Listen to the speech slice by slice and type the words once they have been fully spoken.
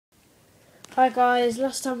Hi guys,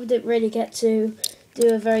 last time we didn't really get to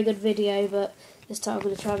do a very good video, but this time I'm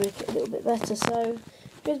going to try and make it a little bit better. So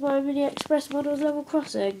here's my mini express models level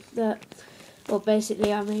crossing that, well,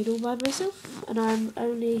 basically I made all by myself, and I'm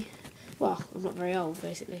only, well, I'm not very old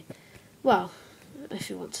basically, well, if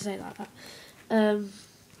you want to say it like that.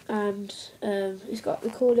 It's got the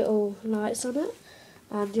cool little lights on it,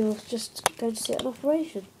 and you're just going to see it in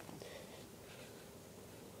operation.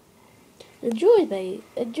 Enjoy, mate.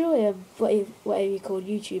 Enjoy whatever you call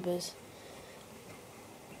YouTubers.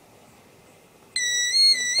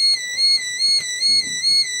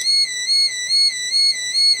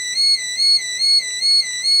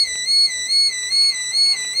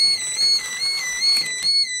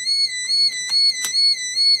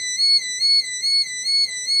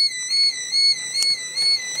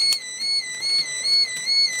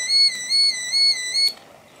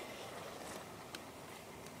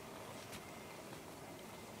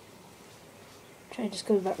 Try just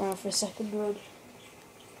coming back round for a second run.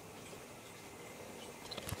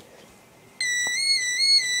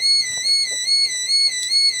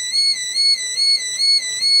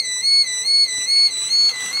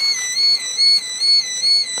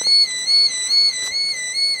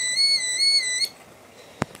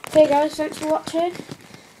 Okay guys, thanks for watching,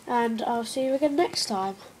 and I'll see you again next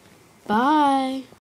time. Bye!